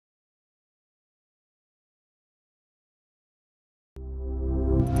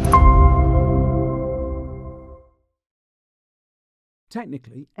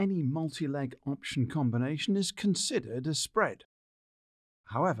Technically, any multi-leg option combination is considered a spread.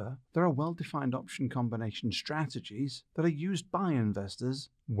 However, there are well-defined option combination strategies that are used by investors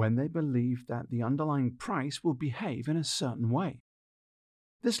when they believe that the underlying price will behave in a certain way.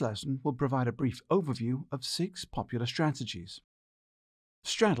 This lesson will provide a brief overview of 6 popular strategies: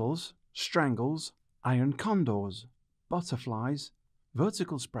 straddles, strangles, iron condors, butterflies,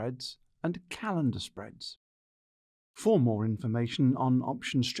 vertical spreads, and calendar spreads. For more information on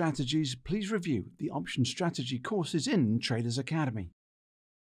option strategies, please review the option strategy courses in Traders Academy.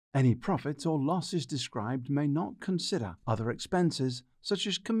 Any profit or losses described may not consider other expenses such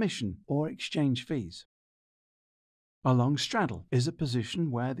as commission or exchange fees. A long straddle is a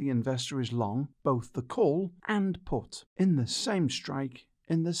position where the investor is long both the call and put in the same strike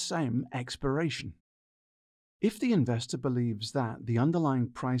in the same expiration. If the investor believes that the underlying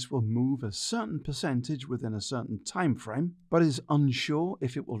price will move a certain percentage within a certain time frame, but is unsure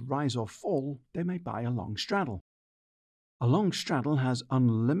if it will rise or fall, they may buy a long straddle. A long straddle has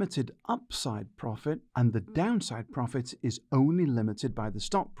unlimited upside profit, and the downside profit is only limited by the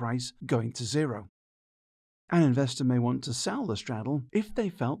stock price going to zero. An investor may want to sell the straddle if they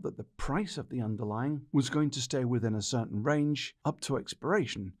felt that the price of the underlying was going to stay within a certain range up to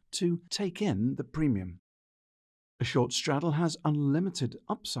expiration to take in the premium. A short straddle has unlimited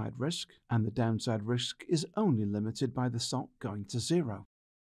upside risk, and the downside risk is only limited by the stock going to zero.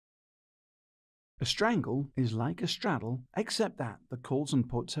 A strangle is like a straddle, except that the calls and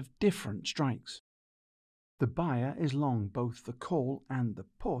puts have different strikes. The buyer is long both the call and the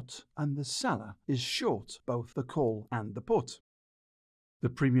put, and the seller is short both the call and the put. The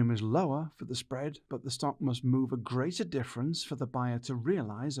premium is lower for the spread, but the stock must move a greater difference for the buyer to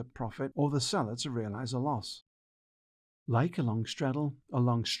realize a profit or the seller to realize a loss. Like a long straddle, a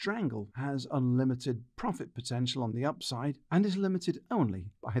long strangle has unlimited profit potential on the upside and is limited only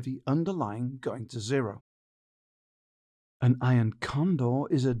by the underlying going to zero. An iron condor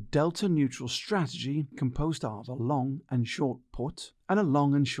is a delta-neutral strategy composed of a long and short put and a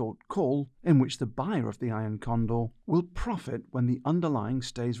long and short call, in which the buyer of the iron condor will profit when the underlying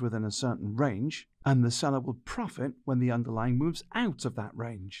stays within a certain range, and the seller will profit when the underlying moves out of that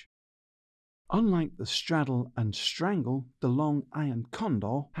range. Unlike the straddle and strangle, the long iron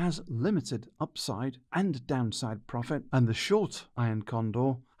condor has limited upside and downside profit, and the short iron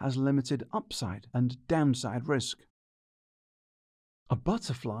condor has limited upside and downside risk. A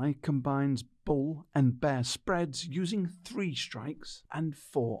butterfly combines bull and bear spreads using 3 strikes and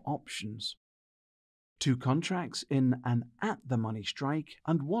 4 options. 2 contracts in an at-the-money strike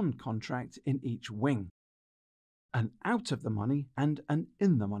and 1 contract in each wing. An out-of-the-money and an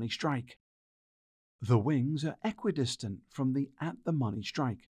in-the-money strike. The wings are equidistant from the at-the-money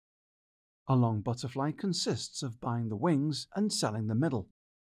strike. A long butterfly consists of buying the wings and selling the middle.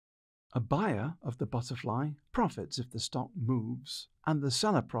 A buyer of the butterfly profits if the stock moves, and the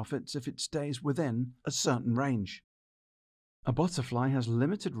seller profits if it stays within a certain range. A butterfly has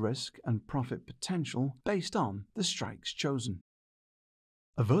limited risk and profit potential based on the strikes chosen.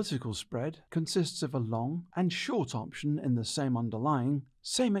 A vertical spread consists of a long and short option in the same underlying,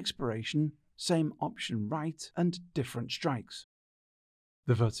 same expiration, same option right, and different strikes.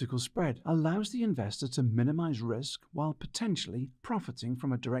 The vertical spread allows the investor to minimize risk while potentially profiting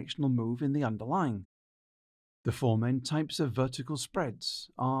from a directional move in the underlying. The 4 main types of vertical spreads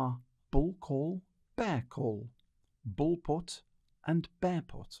are bull call, bear call, bull put, and bear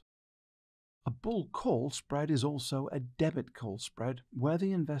put. A bull call spread is also a debit call spread, where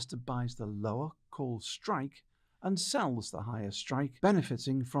the investor buys the lower call strike and sells the higher strike,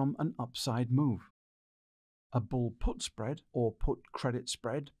 benefiting from an upside move. A bull put spread or put credit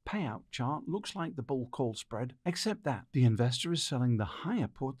spread payout chart looks like the bull call spread, except that the investor is selling the higher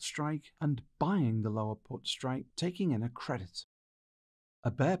put strike and buying the lower put strike, taking in a credit.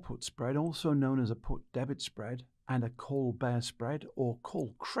 A bear put spread, also known as a put debit spread, and a call bear spread or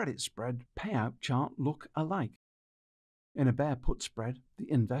call credit spread payout chart look alike. In a bear put spread, the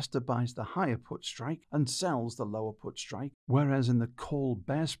investor buys the higher put strike and sells the lower put strike, whereas in the call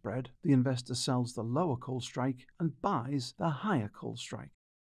bear spread, the investor sells the lower call strike and buys the higher call strike.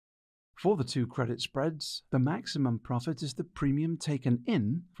 For the 2 credit spreads, the maximum profit is the premium taken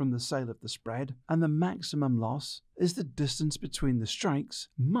in from the sale of the spread, and the maximum loss is the distance between the strikes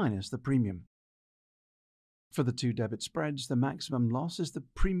minus the premium. For the 2 debit spreads, the maximum loss is the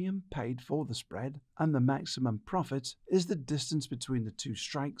premium paid for the spread, and the maximum profit is the distance between the 2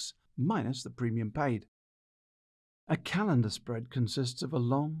 strikes minus the premium paid. A calendar spread consists of a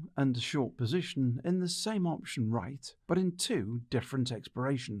long and a short position in the same option right, but in 2 different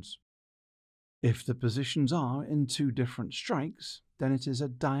expirations. If the positions are in two different strikes, then it is a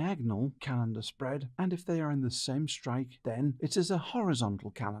diagonal calendar spread, and if they are in the same strike, then it is a horizontal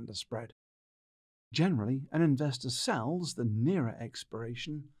calendar spread. Generally, an investor sells the nearer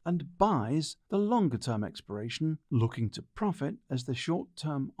expiration and buys the longer-term expiration, looking to profit as the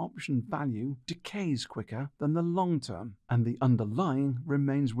short-term option value decays quicker than the long-term, and the underlying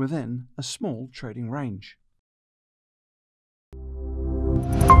remains within a small trading range.